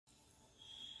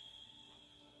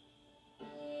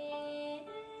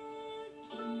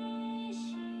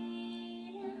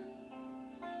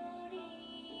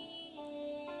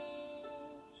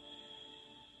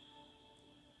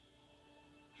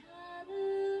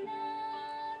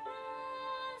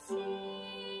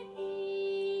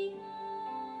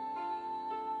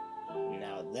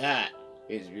Now that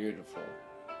is beautiful.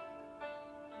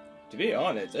 To be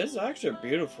honest, it's actually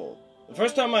beautiful. The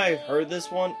first time I heard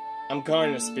this one, I'm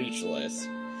kind of speechless.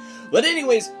 But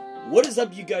anyways, what is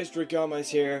up, you guys? Dracomice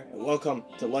here, and welcome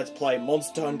to Let's Play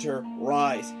Monster Hunter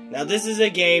Rise. Now this is a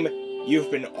game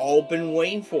you've all been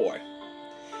waiting for.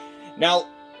 Now,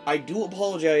 I do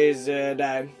apologize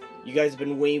that you guys have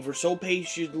been waiting for so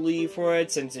patiently for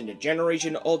it since in the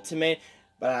Generation Ultimate,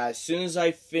 but as soon as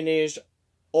I finished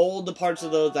all the parts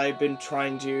of those I've been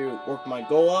trying to work my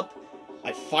goal up,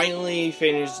 I finally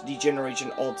finished the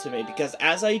Generation Ultimate, because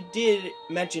as I did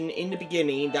mention in the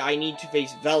beginning that I need to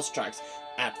face Velstrax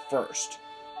at first.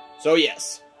 So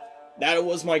yes, that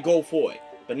was my goal for it.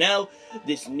 But now,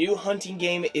 this new hunting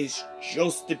game is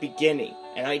just the beginning.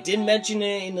 And I did mention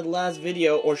it in the last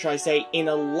video, or should I say, in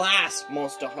the last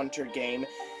Monster Hunter game,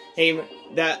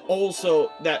 that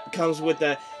comes with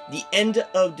the end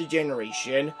of the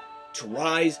generation to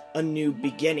rise a new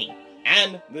beginning.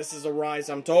 And this is a rise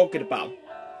I'm talking about.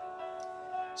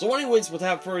 So anyways,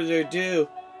 without further ado,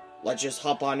 let's just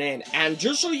hop on in. And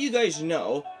just so you guys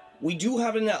know, we do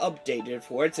have an updated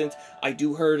for it, since I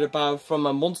do heard about from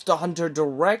a Monster Hunter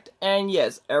Direct, and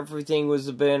yes, everything was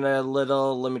a bit a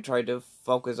little, let me try to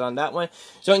focus on that one,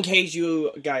 so in case you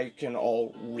guys can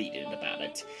all read it about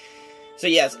it. So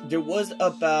yes, there was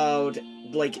about,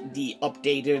 like, the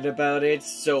updated about it,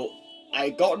 so I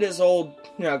got this all,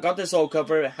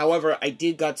 covered. However, I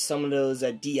did got some of those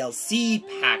DLC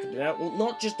pack, well,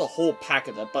 not just the whole pack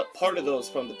of them, but part of those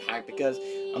from the pack, because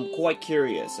I'm quite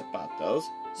curious about those.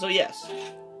 So yes.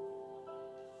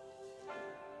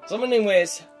 So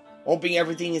anyways, hoping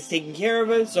everything is taken care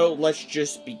of, so let's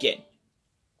just begin.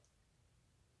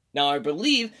 Now I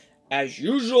believe, as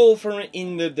usual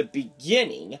in the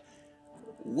beginning,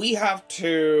 we have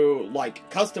to, like,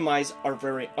 customize our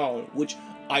very own, which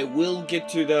I will get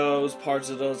to those parts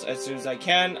of those as soon as I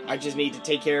can. I just need to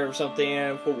take care of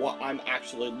something for what I'm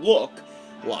actually look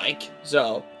like,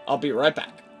 so I'll be right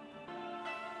back.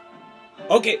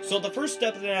 Okay, so the first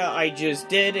step that I just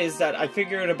did is that I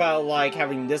figured about, like,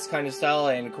 having this kind of style,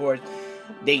 and of course,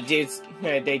 they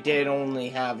did only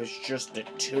have just the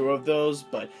 2 of those,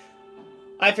 but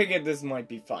I figured this might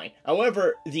be fine.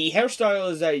 However, the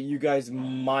hairstyles that you guys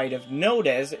might have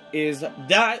noticed is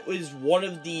that was one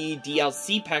of the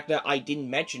DLC pack that I didn't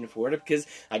mention for it, because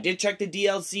I did check the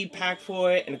DLC pack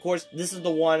for it, and of course, this is the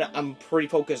one I'm pretty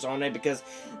focused on it, because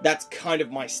that's kind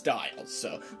of my style.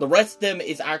 So, the rest of them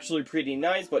is actually pretty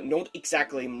nice, but not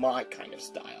exactly my kind of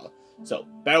style. So,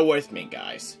 bear with me,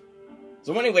 guys.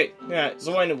 So anyways,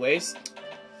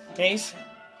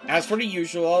 as for the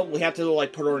usual, we have to,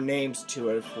 like, put our names to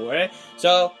it for it.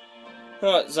 So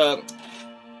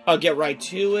I'll get right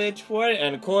to it for it,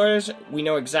 and of course, we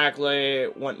know exactly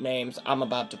what names I'm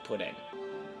about to put in.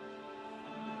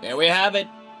 There we have it.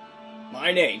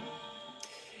 My name.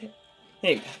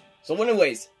 Hey, so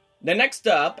anyways, the next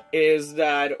up is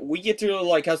that we get to,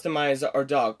 like, customize our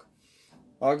dog.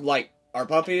 Or, like, our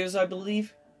puppies, I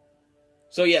believe.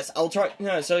 So yes, I'll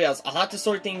have to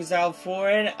sort things out for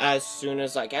it as soon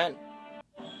as I can.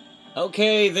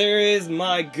 Okay, there is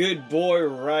my good boy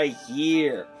right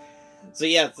here. So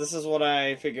yes, this is what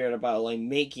I figured about, like,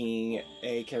 making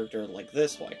a character like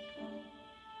this way.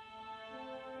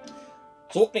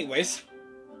 So anyways,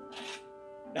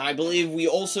 now I believe we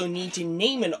also need to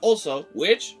name it also,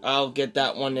 which I'll get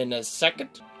that one in a second.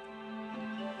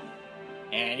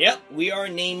 And yep, we are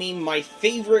naming my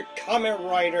favorite Kamen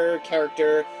Rider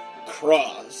character,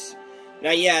 Cross.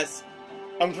 Now yes,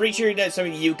 I'm pretty sure that some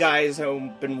of you guys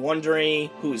have been wondering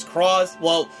who's Cross.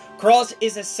 Well, Cross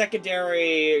is a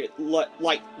secondary,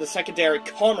 like the secondary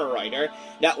Kamen Rider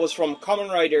that was from Kamen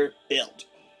Rider Build.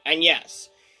 And yes,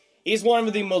 he's one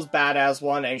of the most badass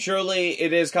one, and surely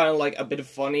it is kind of like a bit of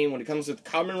funny when it comes to the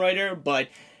Kamen Rider, but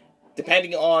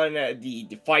depending on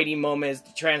the fighting moments,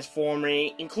 the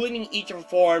transforming, including each of the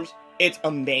forms, it's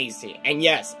amazing. And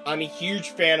yes, I'm a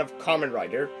huge fan of Kamen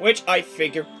Rider, which I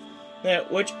figure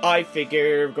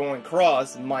going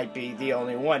Cross might be the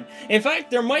only one. In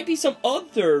fact, there might be some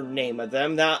other name of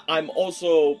them that I'm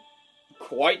also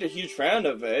quite a huge fan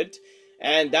of it,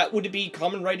 and that would be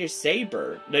Kamen Rider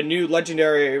Saber, the new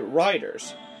legendary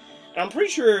riders. And I'm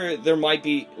pretty sure there might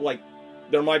be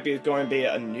going to be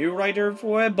a new writer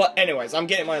for it, but anyways, I'm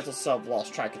getting myself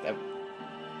lost track of them.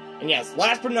 And yes,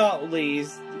 last but not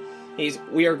least,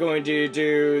 we are going to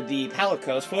do the palette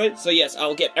codes for it. So yes,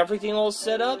 I'll get everything all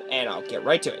set up, and I'll get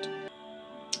right to it.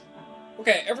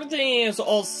 Okay, everything is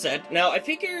all set. Now, I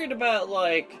figured about,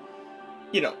 like,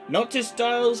 notice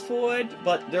styles for it,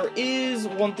 but there is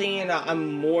one thing that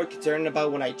I'm more concerned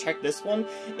about when I check this one.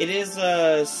 It is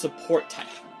a support type.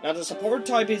 Now, the support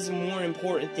type is a more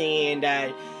important thing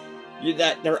that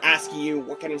they're asking you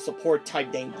what kind of support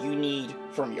type that you need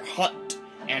from your hunt.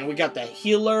 And we got the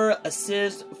healer,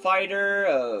 assist,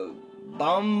 fighter,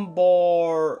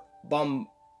 bombarbo,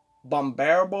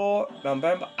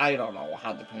 I don't know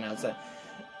how to pronounce it.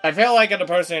 I feel like the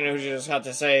person who just had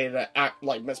to say that,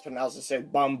 like, mispronounce it, say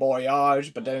bon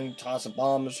voyage, but then toss a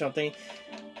bomb or something.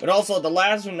 But also, the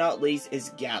last but not least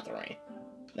is gathering.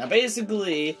 Now,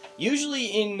 basically, usually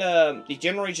in the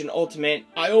Generation Ultimate,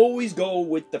 I always go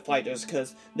with the fighters,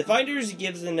 because the fighters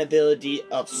gives an ability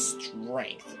of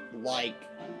strength, like,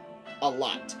 a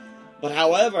lot. But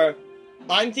however,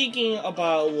 I'm thinking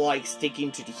about, like,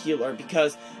 sticking to the healer,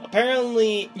 because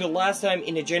apparently, the last time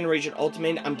in the Generation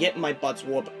Ultimate, I'm getting my butts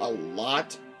whooped a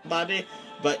lot about it,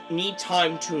 but need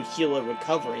time to heal and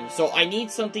recovering. So I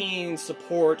need something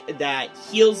support that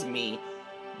heals me,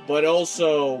 but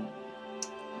also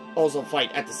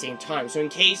fight at the same time. So in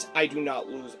case I do not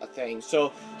lose a thing.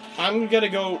 So I'm gonna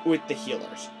go with the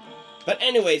healers. But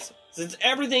anyways, since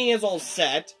everything is all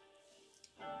set,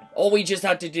 all we just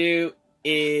have to do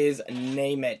is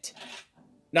name it.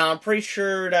 Now, I'm pretty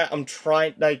sure that I'm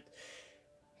trying, like,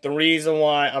 the reason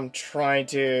why I'm trying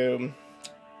to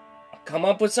come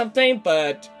up with something,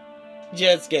 but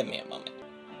just give me a moment.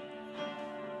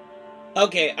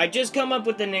 Okay, I just come up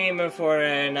with the name for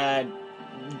an,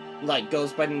 like,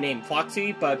 goes by the name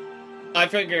Foxy, but I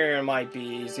figure it might be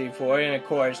easy for it, and of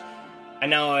course, I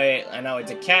know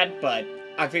it's a cat, but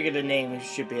I figure the name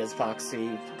should be as Foxy,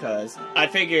 because I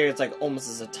figure it's like almost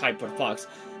as a type of fox.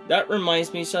 That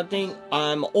reminds me of something.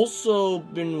 I'm also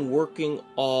been working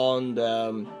on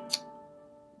the,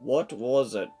 what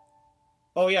was it?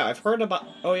 Oh yeah, I've heard about,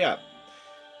 oh yeah.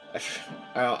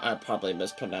 I probably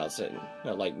mispronounced it,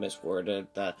 like misworded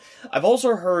that. I've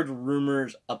also heard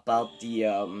rumors about the,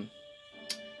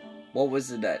 what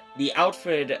was it that, the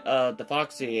outfit, the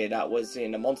Foxy that was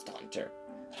in the Monster Hunter.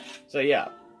 So yeah.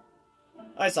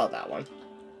 I saw that one.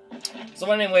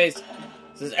 So anyways,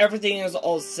 since everything is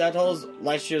all settled,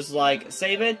 let's just, like,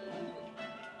 save it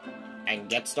and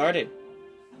get started.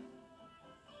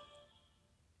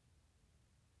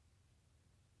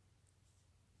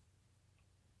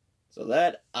 So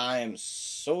that I am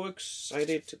so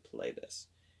excited to play this.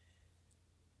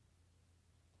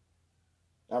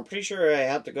 I'm pretty sure I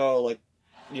have to go, like,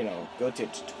 go to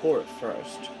tutorial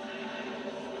first.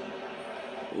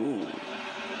 Ooh.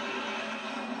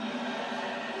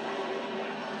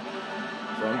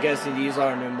 So I'm guessing these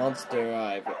are new monster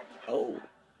I've... Oh,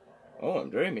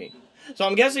 I'm dreaming. So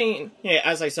I'm guessing, yeah,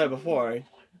 as I said before,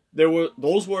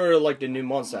 those were like the new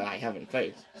monster I haven't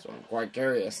faced. So I'm quite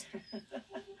curious.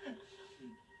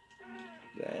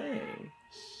 Dang.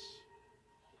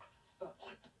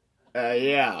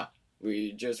 Yeah,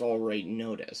 we just already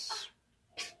noticed.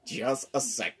 Just a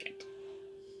second.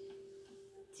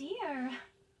 Dear,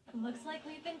 looks like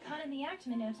we've been caught in the act,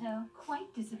 Minoto.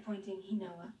 Quite disappointing,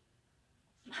 Hinoa.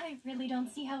 I really don't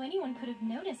see how anyone could have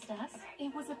noticed us.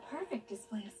 It was a perfect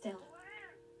display of stealth.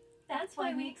 That's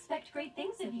why we expect great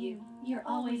things of you. You're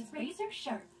always razor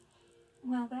sharp.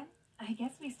 Well then, I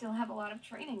guess we still have a lot of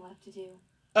training left to do.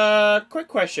 Quick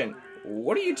question.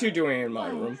 What are you two doing in my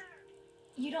room?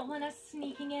 You don't want us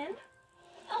sneaking in?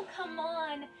 Oh, come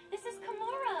on. This is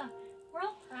Komura. We're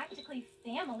all practically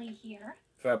family here.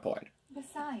 Fair point.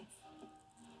 Besides,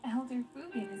 Elder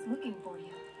Fugen is looking for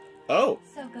you. Oh.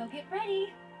 So go get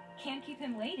ready. Can't keep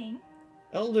him waiting.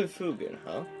 Elder Fugen,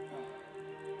 huh?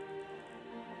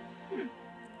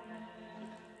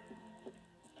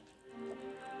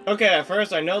 Okay, at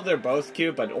first I know they're both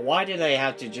cute, but why did they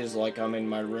have to just, like, come in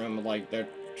my room like they're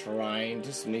trying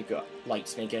to sneak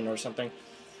in or something?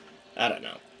 I don't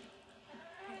know.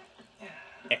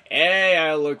 Hey,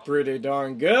 I look pretty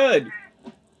darn good.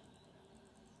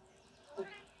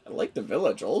 I like the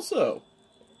village also.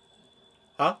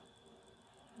 Huh?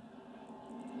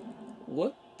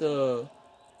 What the...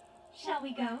 Shall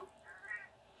we go?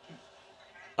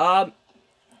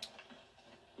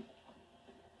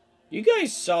 You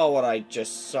guys saw what I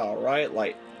just saw, right?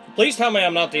 Like, please tell me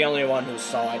I'm not the only one who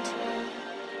saw it.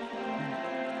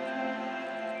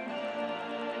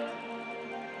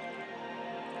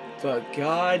 But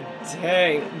god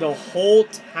dang, the whole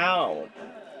town.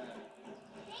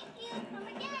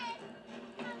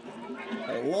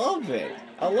 I love it.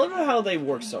 I love how they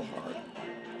work so hard.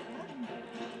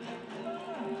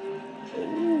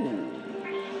 Ooh.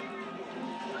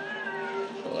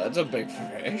 Well, that's a big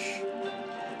fish.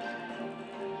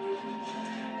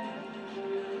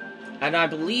 And I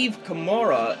believe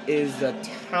Komura is the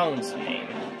town's name.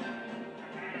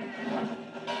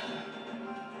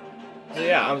 So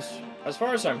yeah, as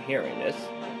far as I'm hearing this.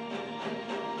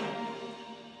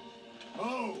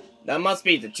 Oh. That must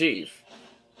be the chief.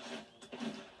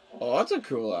 Oh, that's a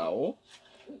cool owl.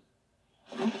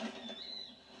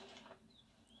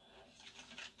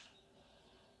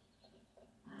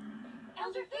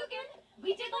 Elder Fugen,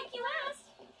 we did like you asked.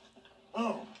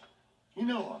 Oh.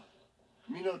 Inoa.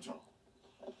 Minoto.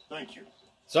 Thank you.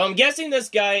 So I'm guessing this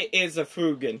guy is a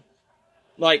Fugen.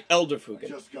 Like Elder I Fugen.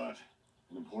 just got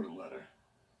an important letter.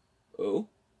 Oh?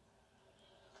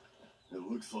 It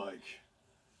looks like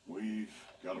we've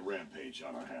got a rampage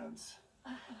on our hands.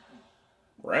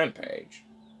 Rampage?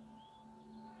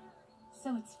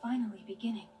 So it's finally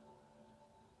beginning.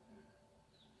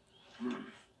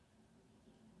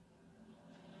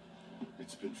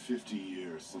 It's been 50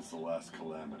 years since the last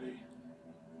calamity.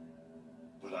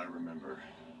 But I remember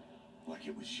like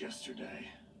it was yesterday.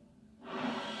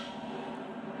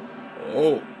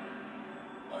 Oh.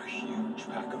 A huge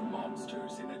pack of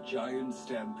monsters in a giant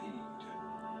stampede.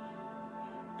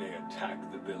 They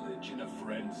attack the village in a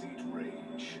frenzied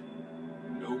rage.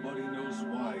 Nobody knows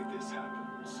why this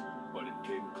happens, but it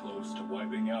came close to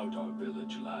wiping out our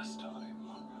village last time.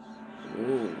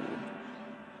 Ooh.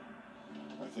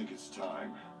 I think it's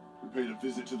time we paid a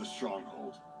visit to the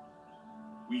stronghold.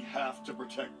 We have to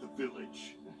protect the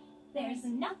village. There's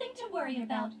nothing to worry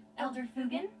about, Elder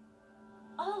Fugen.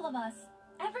 All of us,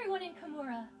 everyone in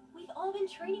Komura, we've all been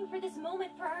training for this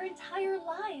moment for our entire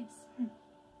lives.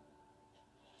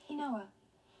 Inoa,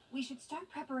 we should start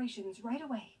preparations right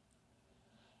away.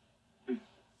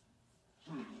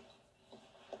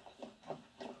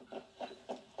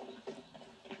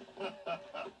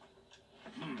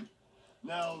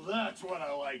 Now that's what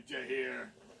I like to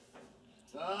hear.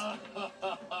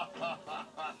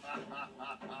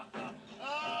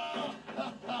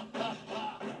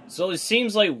 So it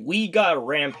seems like we got a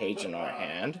rampage in our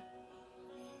hand.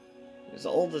 It's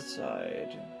all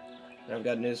decide. And I've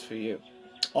got news for you.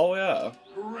 Oh yeah.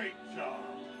 Great job.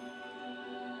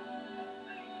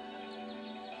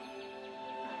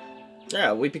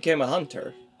 Yeah, we became a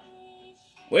hunter.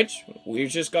 Which, we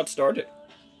just got started.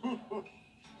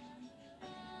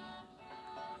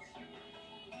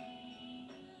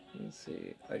 Let's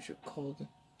see, I should call them.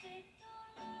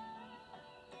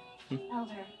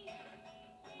 Elder.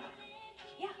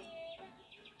 Yeah.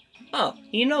 Oh,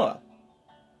 Inoa.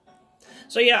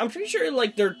 So yeah, I'm pretty sure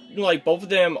like they're like both of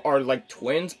them are like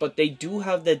twins, but they do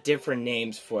have the different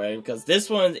names for it because this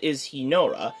one is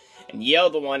Hinora and the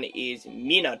other one is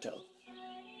Minato.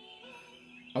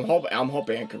 I'm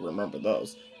hoping I can remember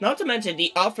those. Not to mention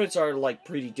the outfits are like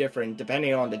pretty different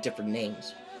depending on the different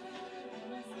names.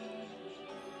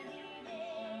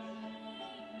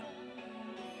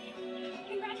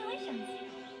 Congratulations.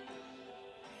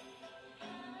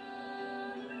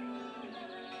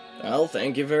 Well,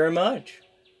 thank you very much.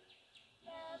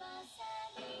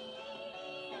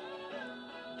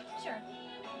 Sure.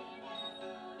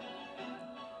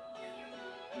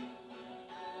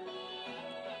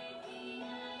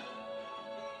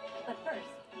 But first.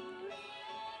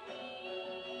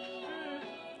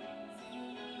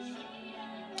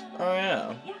 Oh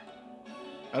yeah. Yeah,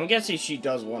 I'm guessing she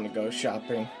does want to go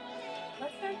shopping.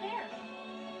 let's start there.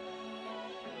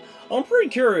 I'm pretty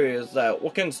curious that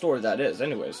what kind of store that is,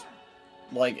 anyways.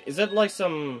 Like, is it like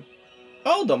some...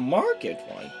 Oh, the market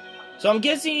one. So I'm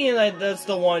guessing that that's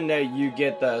the one that you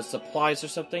get the supplies or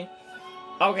something.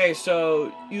 Okay,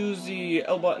 so use the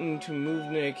L button to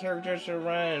move the characters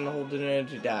around and hold it in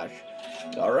to dash.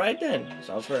 Alright then,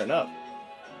 sounds fair enough.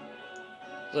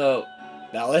 So,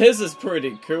 now this is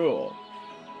pretty cool.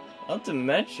 Not to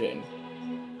mention...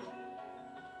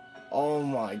 Oh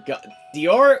my god, the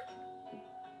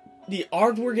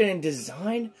artwork and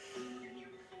design,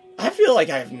 I feel like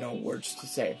I have no words to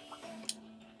say.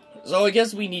 So I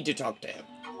guess we need to talk to him.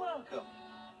 Welcome.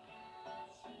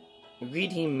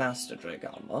 Greeting, Master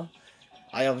Dragama.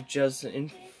 I have just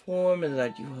informed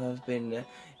that you have been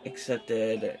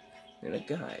accepted in a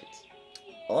guide.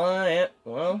 Alright,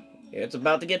 well, it's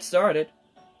about to get started.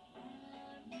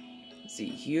 See,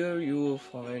 here you will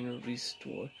find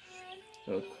restore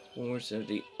the course of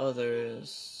the other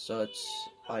such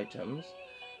items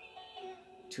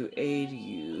to aid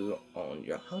you on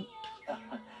your hunt.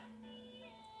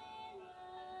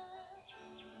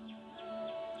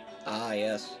 Ah,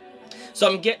 yes. So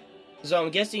I'm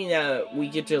guessing that we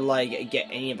get to like get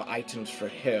any of the items for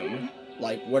him,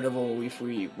 like whatever if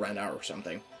we run out or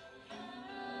something.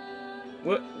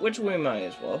 Which we might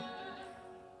as well.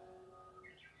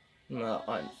 No,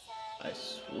 I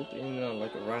swoop in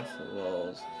like a wrath of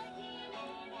walls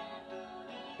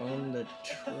on the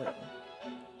trail.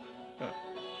 Huh.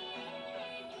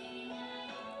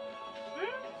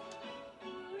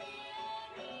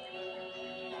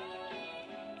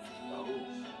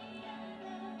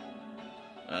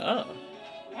 Oh.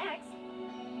 Next.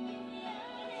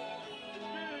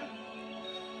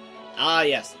 Ah,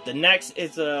 yes. The next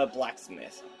is a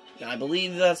blacksmith. I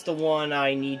believe that's the one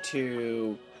I need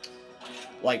to,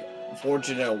 like, forge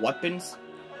into weapons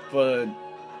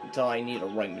until I need the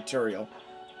right material.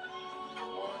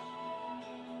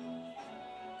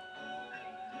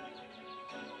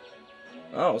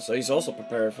 Oh, so he's also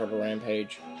prepared for the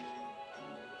rampage.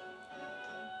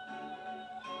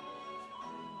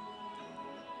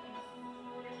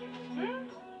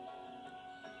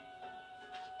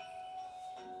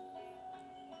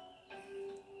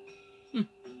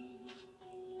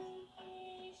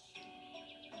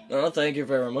 Oh, thank you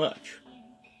very much.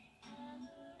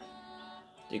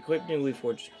 The equipment we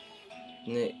forged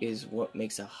is what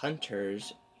makes a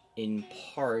hunter's in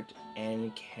part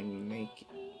and can make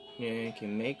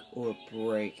or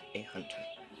break a hunter.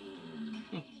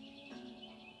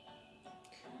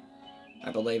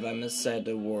 I believe I missaid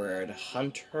the word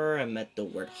hunter and meant the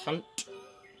word hunt.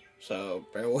 So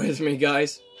bear with me,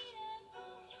 guys.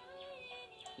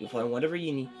 You'll find whatever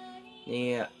you need.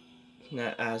 Yeah.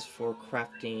 Now, as for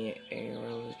crafting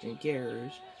arrows and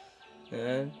gears,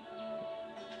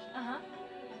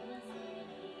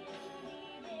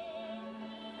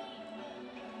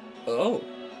 oh,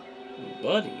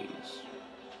 buddies.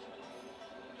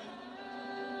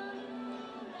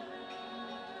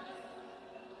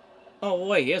 Oh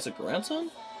wait, he has a grandson?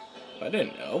 I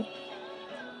didn't know.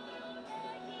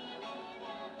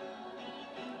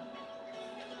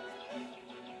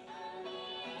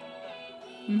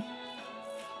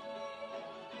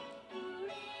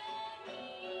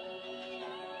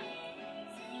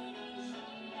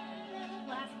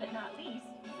 Last but not least.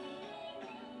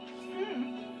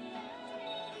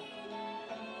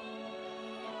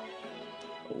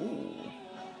 Ooh.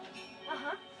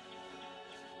 Uh-huh.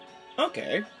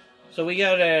 Okay. So we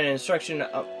got an instruction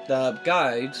of the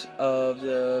guides of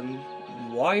the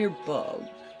wire bug.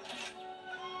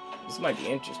 This might be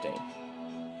interesting.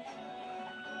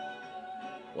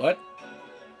 What?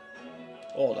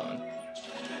 Hold on.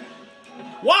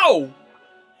 Whoa!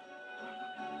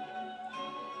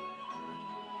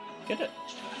 Get it.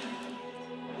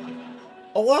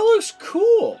 Oh, that looks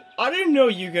cool. I didn't know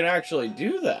you could actually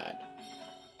do that.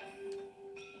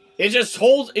 It just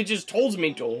told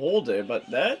me to hold it, but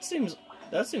that seems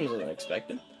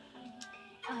unexpected.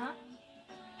 Uh-huh.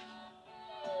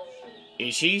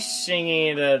 Is she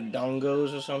singing the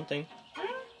dongos or something?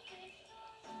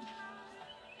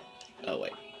 Oh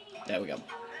wait, there we go.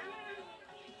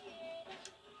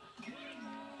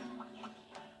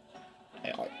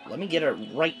 Hey, let me get it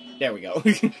right. There we go.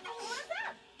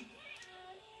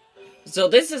 So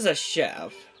this is a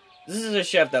chef. This is a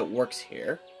chef that works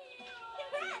here.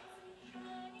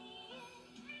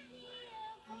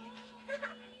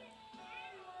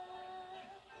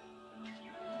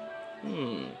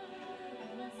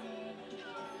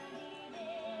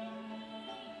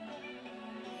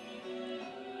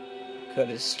 Could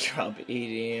have stopped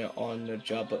eating on the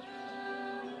job, but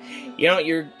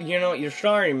you're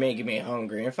starting to make me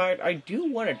hungry. In fact, I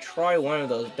do want to try one of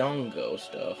those dongo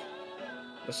stuff.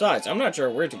 Besides, I'm not sure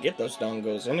where to get those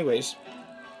dongos anyways.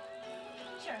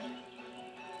 Sure.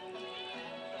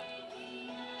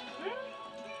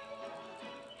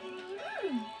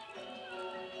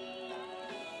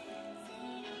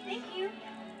 Thank you.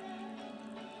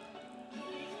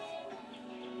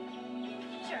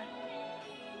 Sure.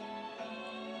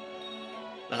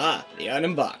 Ah, the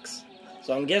item box.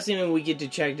 So I'm guessing we get to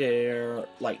check there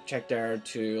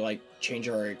to change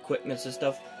our equipments and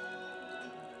stuff.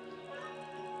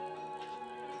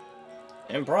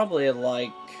 And probably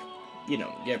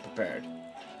get prepared.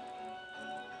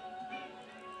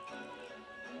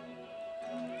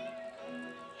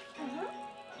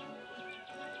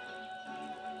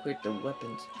 Equip the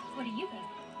weapons. What do you think?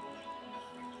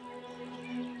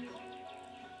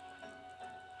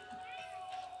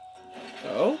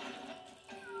 Oh?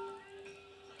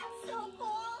 So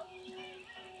cool.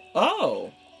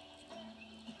 Oh!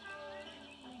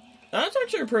 That's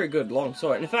actually a pretty good long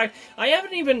sword. In fact, I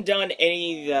haven't even done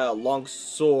any long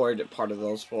sword part of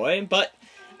those for him, but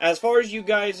as far as you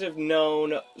guys have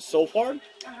known so far,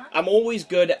 I'm always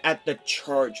good at the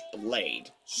charge blade.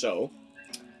 So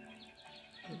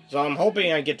I'm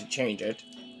hoping I get to change it.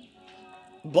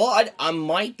 But I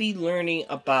might be learning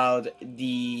about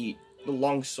the the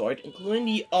longsword, including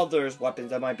the others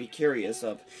weapons I might be curious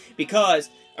of. Because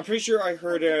I'm pretty sure I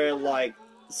heard like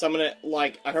some of it,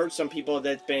 like I heard some people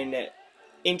that's been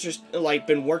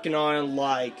been working on,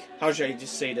 like, how should I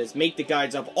just say this, make the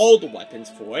guides of all the weapons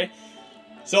for it.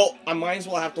 So I might as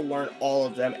well have to learn all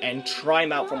of them and try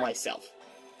them out for myself.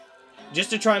 Just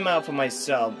to try them out for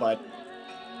myself, but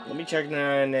let me check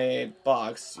in a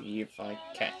box, see if I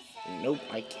can. Nope,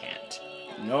 I can't.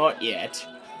 Not yet.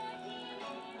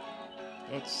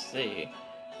 Let's see.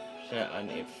 On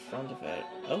the front of it.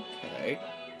 Okay.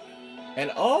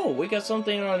 And oh, we got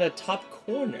something on the top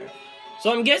corner.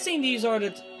 So I'm guessing these are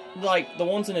the, like, the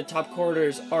ones in the top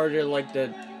corners are the, like,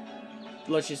 the,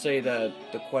 let's just say the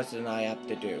quests that I have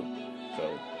to do.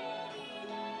 So.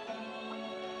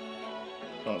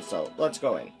 Oh, so, let's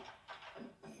go in.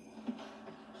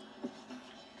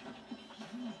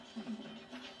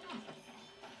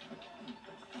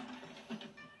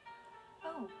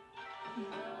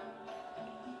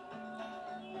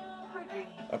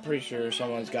 I'm pretty sure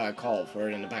someone's got a call for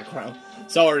it in the background.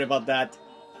 Sorry about that.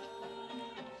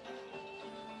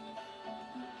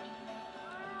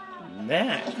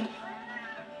 Man.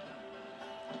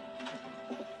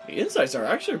 The insights are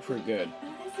actually pretty good.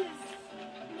 This is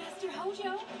Master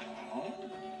Hojo.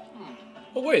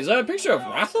 Oh wait, is that a picture of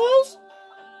Rathalos?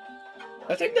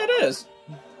 I think that is.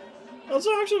 That's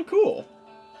actually cool.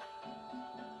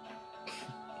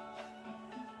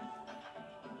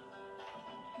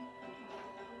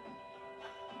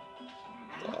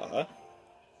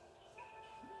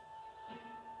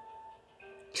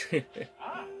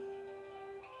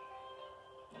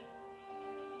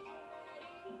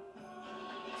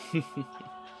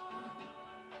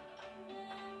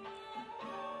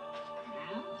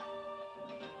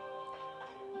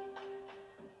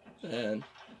 And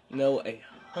know a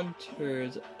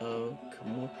hunters of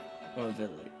Komura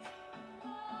village.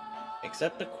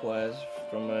 Accept the quest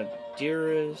from a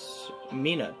dearest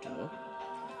Minato,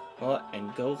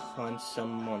 and go hunt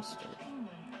some monsters.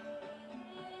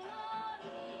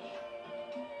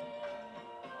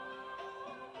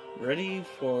 Ready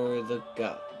for the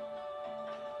go.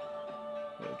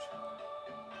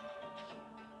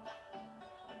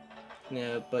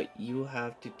 Yeah, but you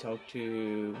have to talk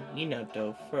to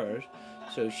Minato first,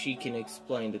 so she can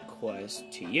explain the quest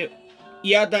to you.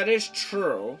 Yeah, that is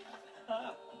true.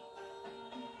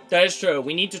 That is true.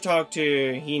 We need to talk to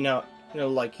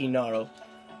Hinaro.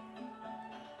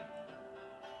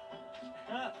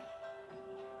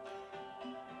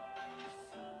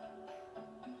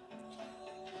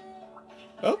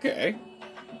 Okay.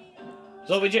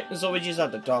 So we just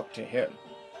have to talk to him.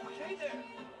 Hey there.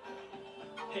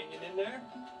 Hanging in there?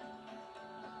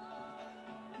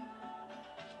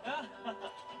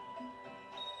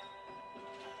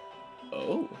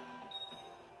 Oh.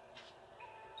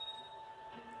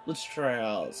 Let's try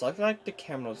out. Select like the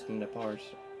cameras in the parts.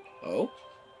 Oh?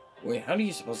 Wait, how are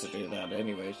you supposed to do that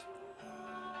anyways?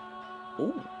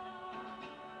 Ooh.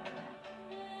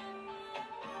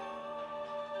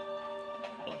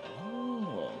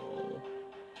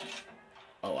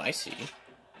 Oh, I see.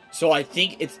 So I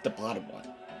think it's the bottom one.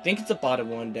 I think it's the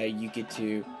bottom one that you get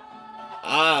to...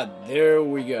 Ah, there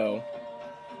we go.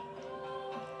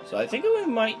 So I think we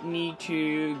might need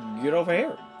to get over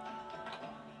here.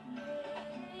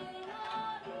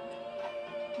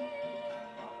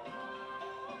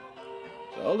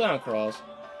 So hold on, Cross.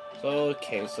 So,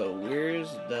 okay, so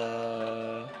where's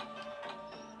the...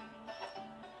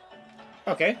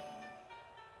 Okay.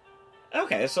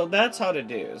 Okay, so that's how to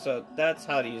do. So that's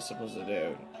how you're supposed to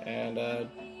do. And,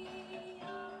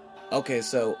 okay,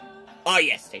 so... Oh,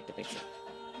 yes, take the picture.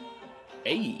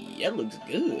 Hey, that looks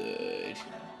good.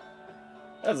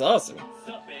 That's awesome. What's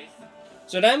up, Ace?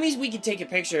 So that means we can take a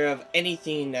picture of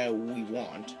anything that we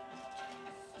want.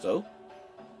 So...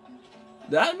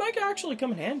 that might actually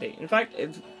come in handy. In fact,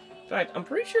 I'm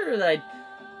pretty sure that...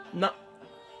 Not...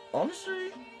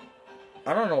 Honestly...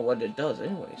 I don't know what it does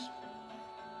anyways.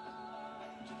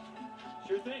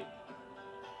 Sure thing.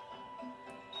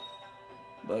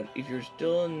 But if you're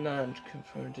still not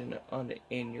confirmed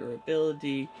in your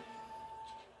ability,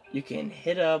 you can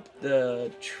hit up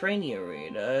the training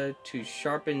arena to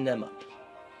sharpen them up.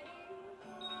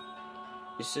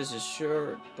 This is a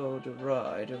short boat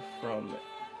ride from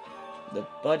the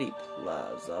Buddy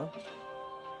Plaza,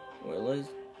 where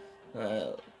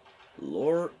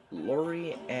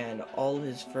Lori and all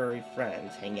his furry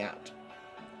friends hang out.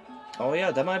 Oh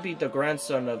yeah, that might be the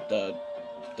grandson of the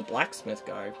blacksmith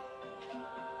guy.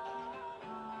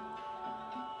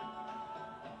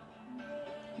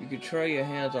 You could try your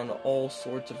hands on all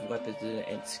sorts of weapons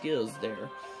and skills there.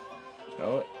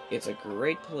 Oh, it's a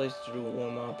great place to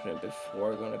warm up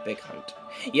before going to big hunt.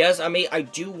 Yes, I mean, I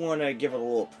do want to give it a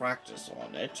little practice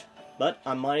on it, but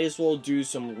I might as well do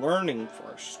some learning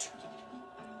first.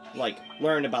 Like,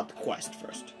 learn about the quest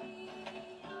first.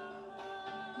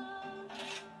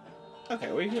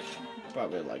 Okay, we could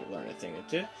probably, like, learn a thing or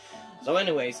two. So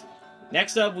anyways,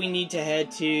 next up we need to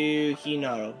head to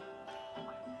Hinaro.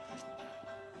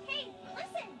 Hey,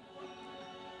 listen!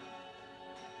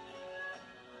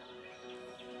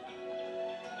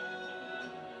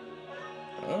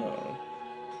 Oh.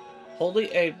 Hold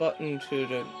the A button to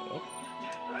the... Oh.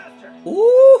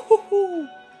 Ooh!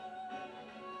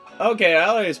 Okay,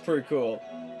 that is pretty cool.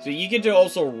 So you get to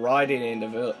also ride it in the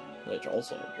village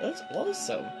also. That's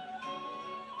awesome.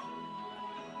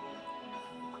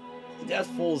 That's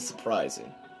full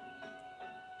surprising.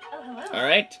 Oh, hello.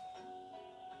 Alright.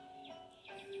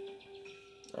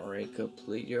 Alright,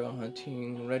 complete your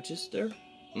hunting register.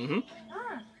 Mm-hmm.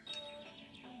 Ah,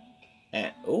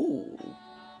 And, ooh.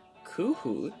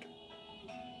 Kahoot.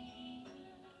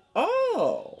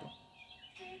 Oh!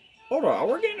 Hold on,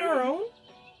 we're getting our own?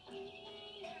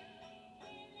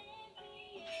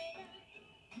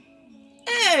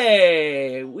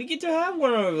 Hey! We get to have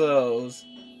one of those.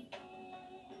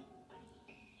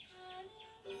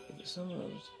 Some of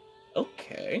those.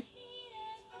 Okay.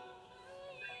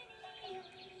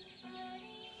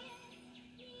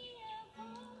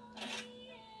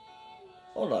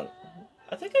 Hold on.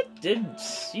 I think I did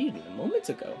see it moments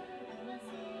ago.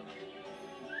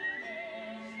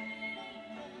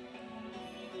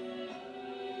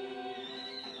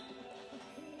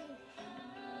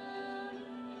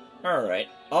 Alright.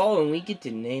 Oh, and we get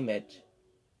to name it.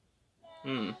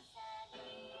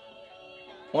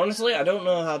 Honestly, I don't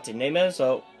know how to name it,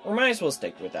 so we might as well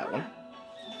stick with that one.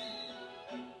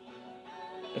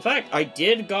 In fact, I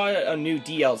did got a new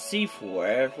DLC for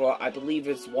it, for I believe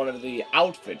it's one of the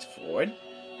outfits for it.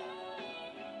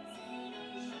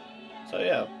 So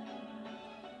yeah.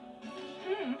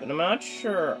 But I'm not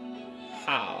sure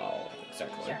how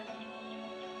exactly. sure.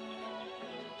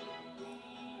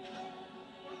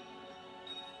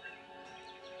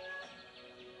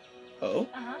 Oh?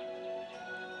 Uh-huh.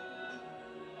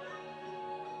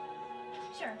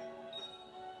 Sure.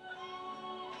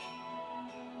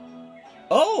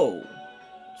 Oh!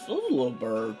 It's those little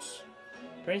birds.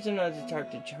 Prince and I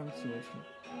detected Johnson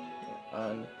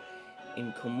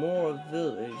in Komura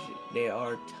village. They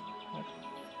are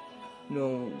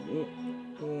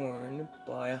worn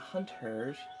by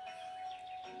hunters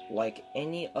like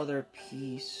any other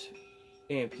piece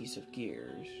of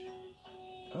gears.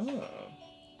 Oh.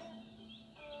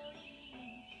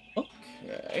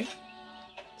 Okay.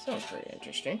 Sounds very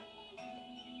interesting.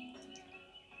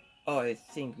 I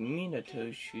think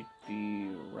Minato should be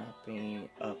wrapping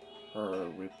up her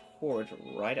report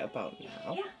right about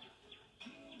now. Yeah.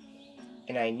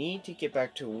 And I need to get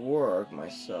back to work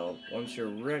myself. Once you're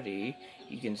ready,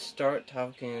 you can start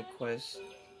talking a quest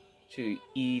to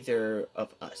either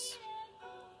of us.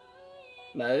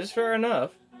 That is fair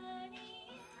enough.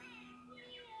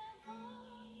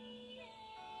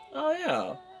 Oh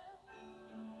yeah.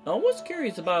 I was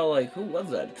curious about, like, who was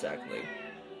that exactly?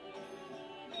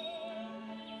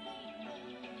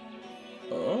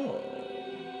 Oh.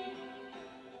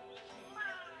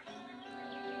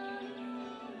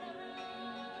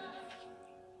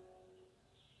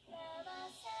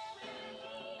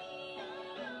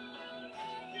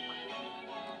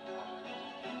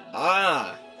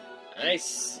 Ah, I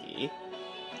see.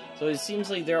 So it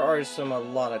seems like there are a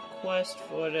lot of quests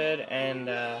for it, and,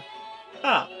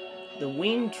 the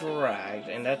wing dragged,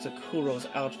 and that's a Kuro's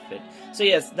outfit. So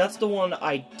yes, that's the one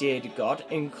I did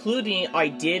got, including I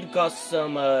did got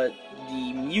some, the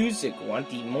music one,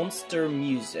 the monster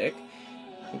music,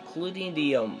 including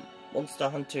the, Monster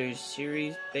Hunter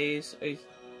series base,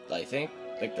 I think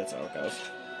that's how it goes.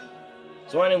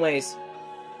 So anyways,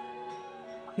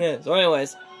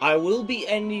 I will be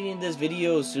ending this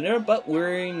video sooner, but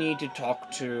we need to talk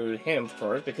to him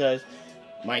first, because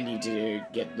might need to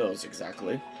get those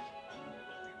exactly.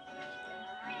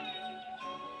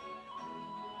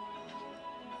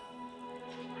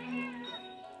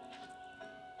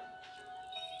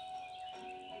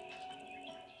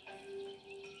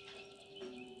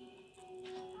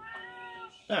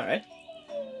 Alright.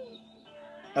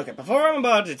 Okay, before I'm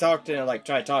about to talk to him, like,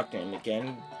 try to talk to him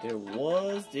again, there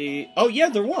was the... Oh, yeah,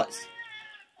 there was!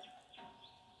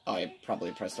 Oh, I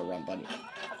probably pressed the wrong button.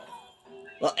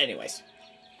 Well, anyways.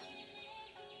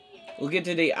 We'll get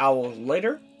to the owl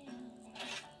later.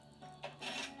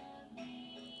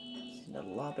 In the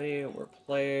lobby where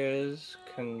players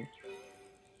can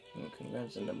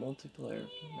Congrats on the multiplayer.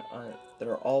 That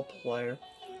are all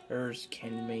players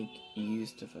can make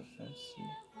use of offense.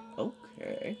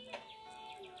 Okay.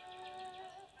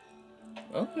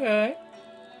 Okay.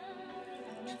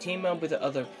 To team up with the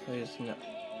other players. No.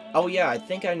 Oh yeah, I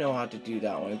think I know how to do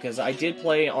that one because I did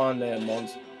play on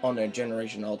the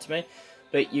Generation Ultimate,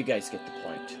 but you guys get the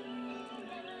point.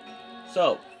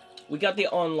 So, we got the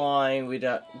online, we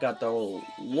got the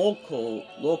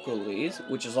localies,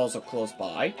 which is also close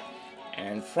by,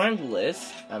 and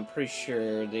friendless. I'm pretty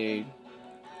sure they,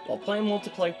 while playing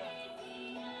multiplayer.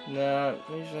 No,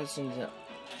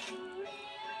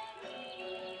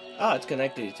 it's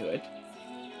connected to it.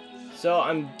 So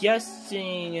I'm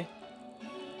guessing.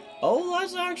 Oh,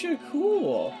 that's actually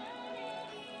cool.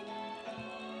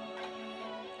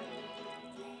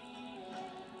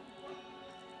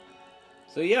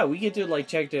 So yeah, we get to like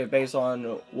check it based on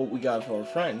what we got for our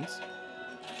friends.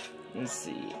 Let's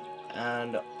see,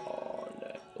 and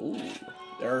ooh,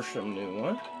 there's some new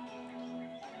one.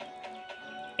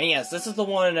 And yes, this is the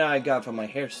one I got for my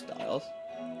hairstyles.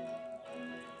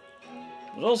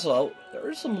 But also, there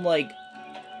are some like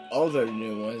other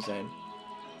new ones, and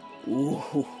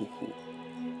ooh,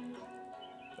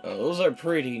 those are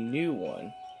pretty new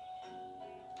one.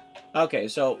 Okay,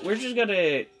 so we're just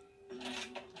gonna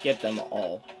get them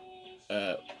all.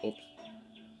 Oops.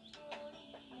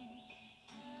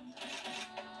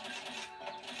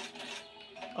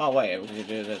 Oh wait, we can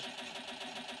do this.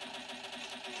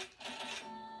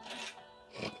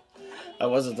 I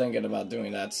wasn't thinking about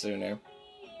doing that sooner.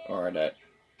 Or that.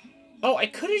 Oh, I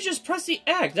could have just pressed the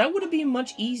X. That would have been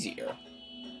much easier.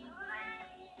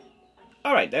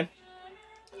 Alright then.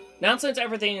 Now since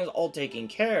everything is all taken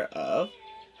care of,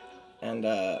 and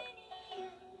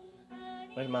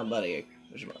where's my buddy?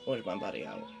 Where's my buddy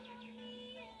out?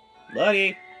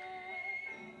 Buddy!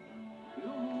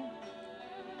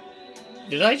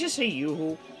 Did I just say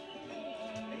yoo-hoo?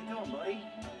 How you doing, buddy?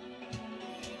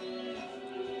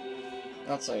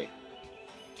 Let's see.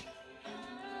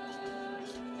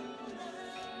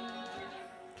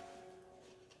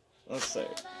 Let's see.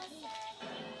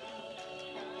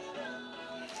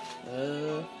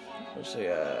 Let's see,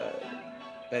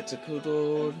 that's a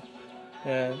Kudo.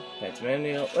 Yeah, that's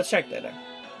manual. Let's check that out.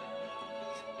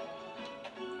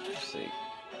 Let's see.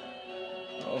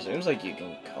 Oh, seems like you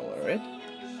can color it.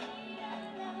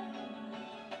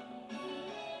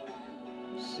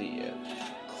 Let's see it.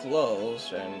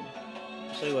 Close and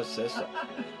see what's this.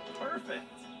 Perfect.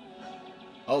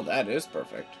 Oh, that is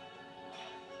perfect.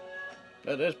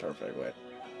 That is perfect. Wait.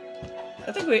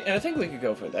 I think we could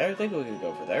go for there. I think we could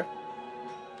go for there.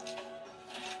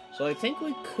 So I think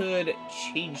we could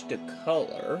change the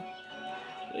color.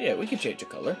 Yeah, we could change the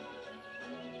color.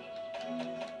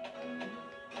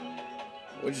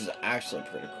 Which is actually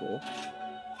pretty cool.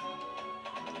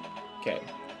 Okay.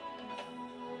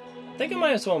 I think I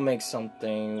might as well make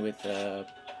something with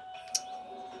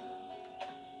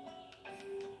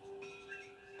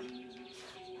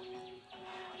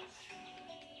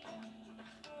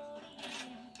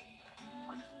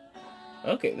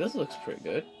okay, this looks pretty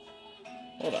good.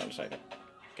 Hold on a second.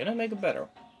 Can I make it better?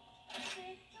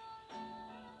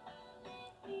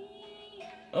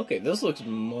 Okay, this looks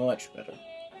much better.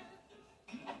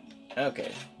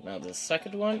 Okay, now the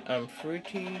second one, I'm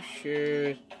pretty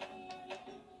sure.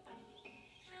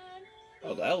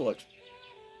 Oh, that looks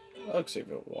a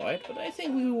bit wide, but I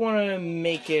think we want to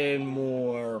make it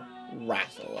more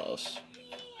Rathalos.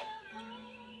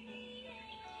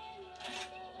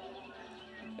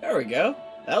 There we go.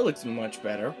 That looks much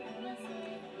better.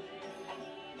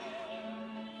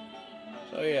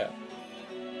 So yeah.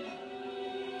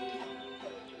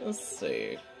 Let's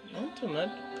see. Ultimate.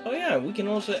 Oh yeah, we can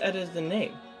also edit the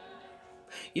name.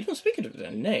 You know, speaking of the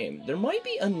name, there might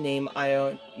be a name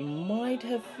I might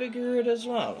have figured as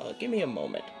well. Give me a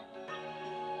moment.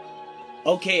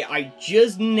 Okay, I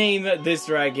just named this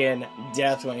dragon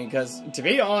Deathwing, because to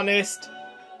be honest,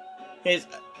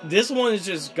 this one has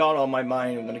just got on my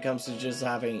mind when it comes to just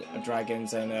having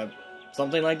dragons and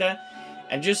something like that.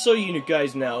 And just so you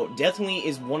guys know, Deathwing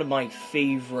is one of my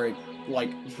favorite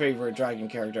dragon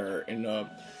character in I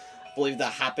believe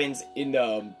that happens in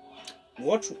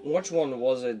which one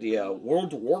was it? The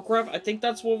World of Warcraft? I think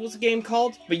that's what was the game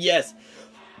called. But yes,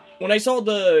 when I saw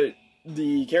the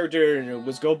character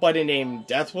was go by the name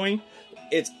Deathwing,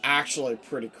 it's actually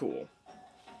pretty cool.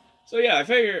 So yeah, I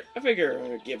figure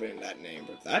give it that name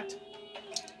with that.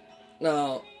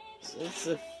 Now, so let's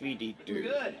see if we do.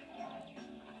 Good.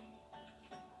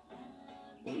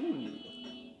 Ooh.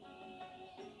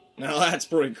 Now that's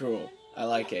pretty cool. I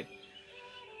like it.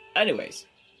 Anyways.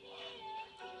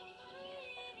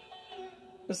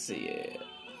 Let's see.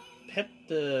 Pet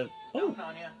the... Oh!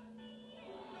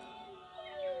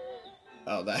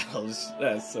 Oh,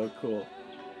 that's so cool.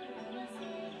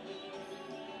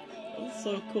 That's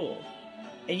so cool.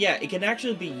 And yeah, it can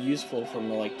actually be useful from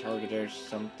like Target or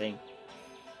something.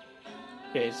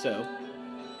 Okay, so...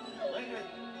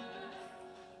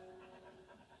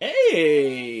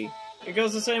 Hey! It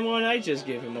goes the same one I just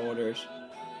gave him orders.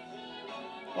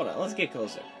 Hold on, let's get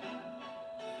closer.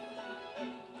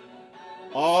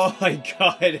 Oh my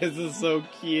god, this is so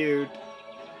cute.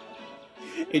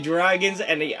 The dragons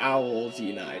and the owls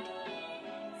unite.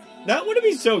 That would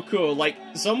be so cool. Like,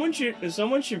 someone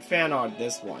should fan art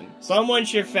this one. Someone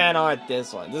should fan art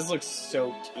this one. This looks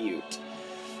so cute.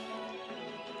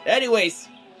 Anyways,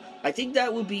 I think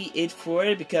that would be it for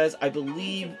it, because I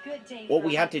believe what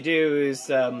we have to do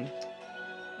is,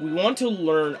 we want to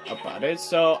learn about it,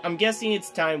 so I'm guessing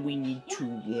it's time we need to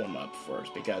warm up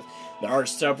first, because there are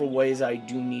several ways I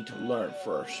do need to learn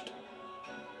first.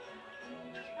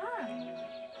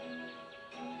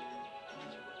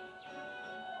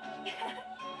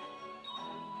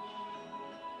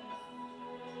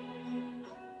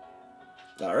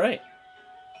 Alright.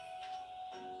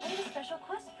 I have a special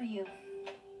quest for you.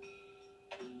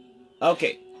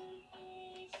 Okay.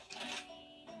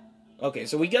 Okay,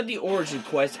 so we got the origin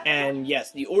quest, and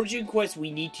yes, the origin quest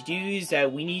we need to do is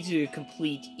that we need to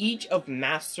complete each of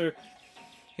Master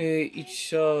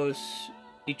Ichiso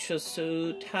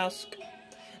task.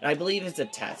 And I believe it's a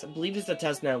task. I believe it's a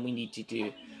task now we need to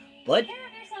do. But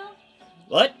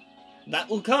what? That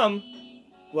will come.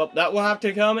 Well, that will have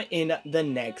to come in the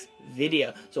next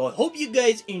video. So I hope you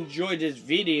guys enjoyed this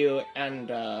video, and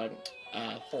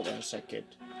hold on a second.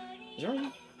 Is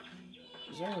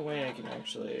there a way I can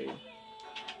actually...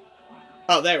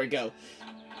 Oh, there we go.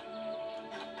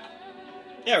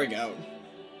 There we go.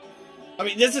 I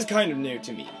mean, this is kind of new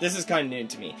to me.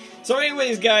 So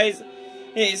anyways, guys,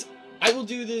 I will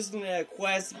do this in a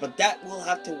quest, but that will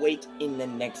have to wait in the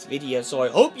next video. So I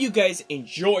hope you guys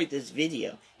enjoyed this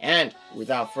video. And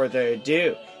without further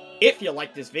ado, if you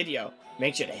like this video,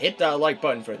 make sure to hit that like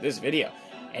button for this video.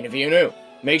 And if you're new,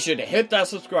 make sure to hit that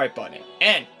subscribe button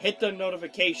and hit the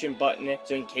notification button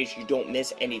so in case you don't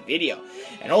miss any video.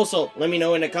 And also, let me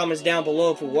know in the comments down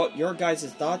below for what your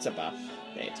guys' thoughts about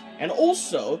it. And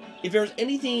also, if there's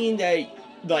anything that,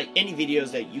 like, any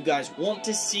videos that you guys want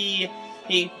to see,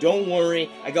 hey, don't worry,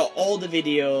 I got all the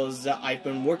videos. I've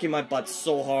been working my butt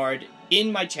so hard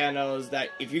in my channels that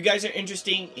if you guys are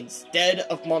interested instead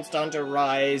of Monster Hunter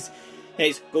Rise,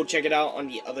 hey, go check it out on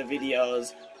the other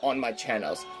videos on my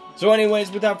channels. So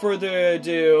anyways, without further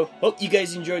ado, hope you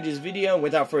guys enjoyed this video.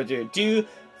 Without further ado,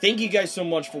 thank you guys so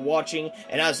much for watching,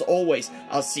 and as always,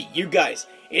 I'll see you guys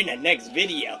in the next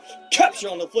video. Capture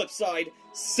on the flip side.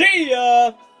 See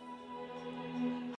ya!